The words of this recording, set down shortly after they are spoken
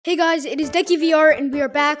Hey guys, it is Decky VR and we are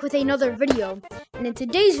back with another video. And in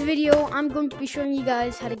today's video, I'm going to be showing you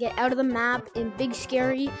guys how to get out of the map in Big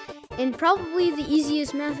Scary in probably the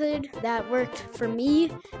easiest method that worked for me.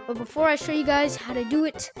 But before I show you guys how to do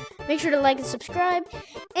it, make sure to like and subscribe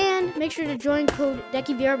and make sure to join code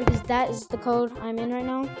DeckyVR because that is the code I'm in right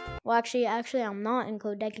now. Well, actually I'm not in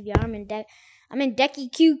code DeckyVR. I'm in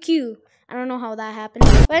DeckyQQ. I don't know how that happened.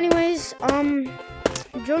 But anyways,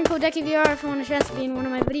 join code DeckyVR if you want a chance to be in one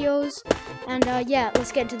of my videos. And yeah,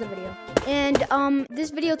 let's get into the video. And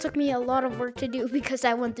this video took me a lot of work to do because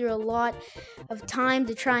I went through a lot of time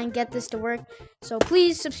to try and get this to work. So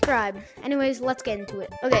please subscribe. Anyways, let's get into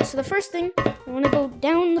it. Okay, so the first thing, I want to go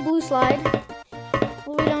down the blue slide.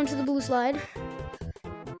 All the way down to the blue slide.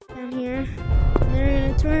 Down here. And then we're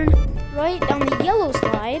going to turn right down the yellow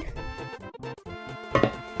slide.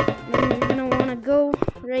 And then you're going to want to go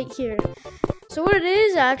right here. So what it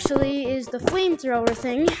is actually is the flamethrower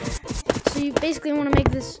thing. So you basically want to make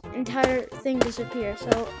this entire thing disappear.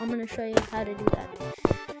 So I'm going to show you how to do that.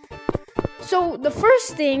 So the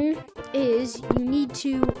first thing is you need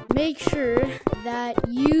to make sure that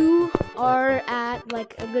you are at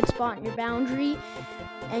like a good spot in your boundary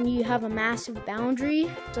and you have a massive boundary.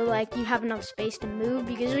 So like you have enough space to move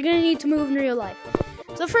because you're going to need to move in real life.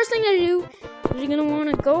 So the first thing to do is you're going to want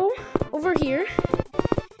to go over here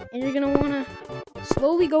and you're going to want to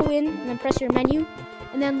slowly go in and then press your menu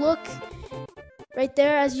and then look right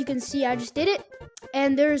there. As you can see, I just did it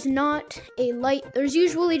and there's not a light. There's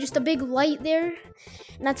usually just a big light there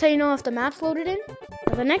and that's how you know if the map's loaded in.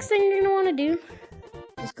 Now the next thing you're going to want to do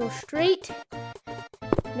is go straight,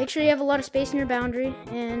 make sure you have a lot of space in your boundary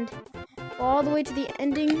and go all the way to the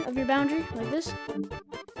ending of your boundary like this.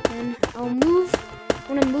 And I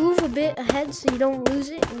want to move a bit ahead so you don't lose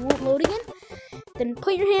it and won't load again. Then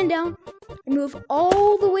put your hand down and move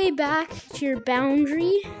all the way back to your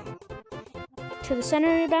boundary, to the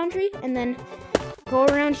center of your boundary, and then go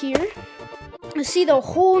around here. You see the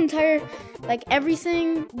whole entire, like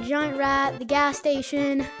everything, giant rat, the gas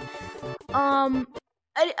station.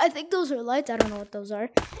 I think those are lights. I don't know what those are.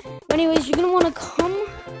 But anyways, you're gonna want to come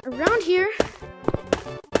around here,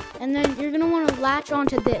 and then you're gonna want to latch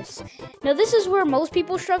onto this. Now this is where most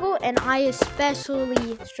people struggle, and I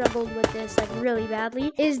especially struggled with this like really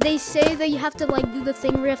badly. Is they say that you have to like do the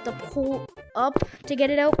thing where you have to pull up to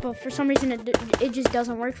get it out, but for some reason it just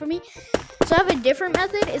doesn't work for me. So I have a different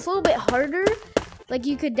method. It's a little bit harder. Like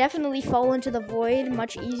you could definitely fall into the void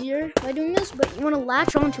much easier by doing this, but you want to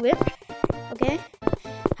latch onto it. Okay,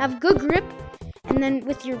 have good grip, and then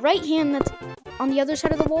with your right hand that's on the other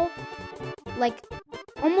side of the wall, like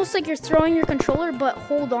almost like you're throwing your controller, but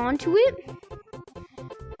hold on to it.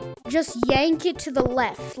 Just yank it to the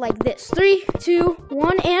left like this. 3, 2,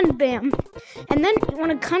 1, and bam. And then you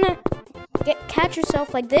want to kind of catch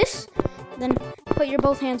yourself like this. Then put your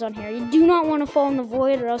both hands on here. You do not want to fall in the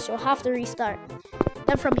void or else you'll have to restart.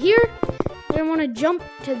 Then from here, you're going to want to jump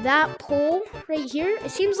to that pole right here.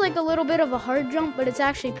 It seems like a little bit of a hard jump, but it's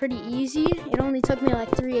actually pretty easy. It only took me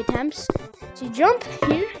like 3 attempts. So you jump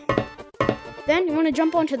here. Then you want to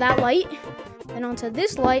jump onto that light, then onto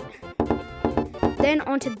this light, then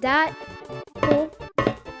onto that pole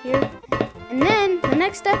here. And then the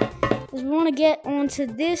next step is we want to get onto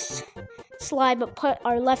this slide, but put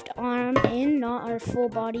our left arm in, not our full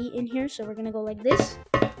body in here. So we're going to go like this.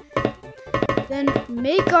 Then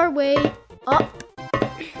make our way up.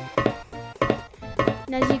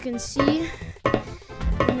 And as you can see,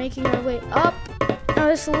 we're making our way up. Now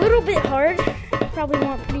it's a little bit hard. You probably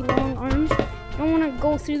want pretty long arms. You don't want to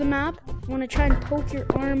go through the map. You want to try and poke your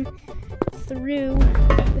arm through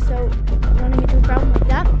without running into a problem like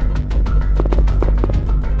that.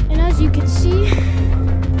 And as you can see,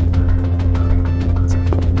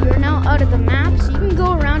 you're now out of the map, so you can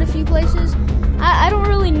go around a few places. I don't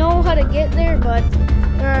really know how to get there, but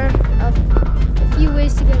there are a few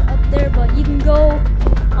ways to get up there, but you can go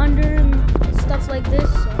under and stuff like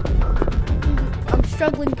this. So I'm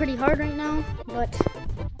struggling pretty hard right now, but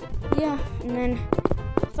yeah. And then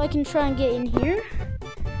if I can try and get in here,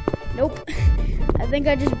 nope. I think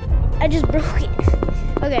I just broke it.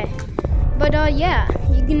 Okay, but yeah,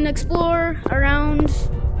 you can explore around.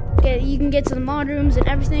 You can get to the mod rooms and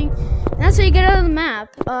everything, and that's how you get out of the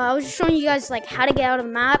map. I was just showing you guys like how to get out of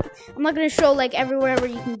the map. I'm not gonna show like everywhere where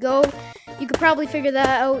you can go. You could probably figure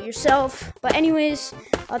that out yourself. But anyways,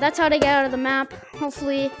 that's how to get out of the map.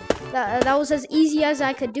 Hopefully that was as easy as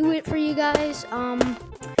I could do it for you guys.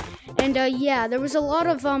 And yeah, there was a lot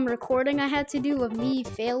of recording I had to do of me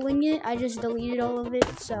failing it. I just deleted all of it.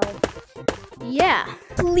 So yeah,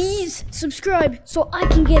 please subscribe so I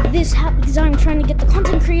can get this hat because I'm trying to get the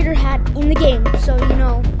content creator hat in the game. So, you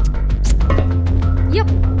know, yep,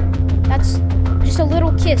 that's just a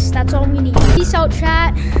little kiss. That's all we need. Peace out,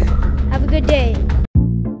 chat. Have a good day.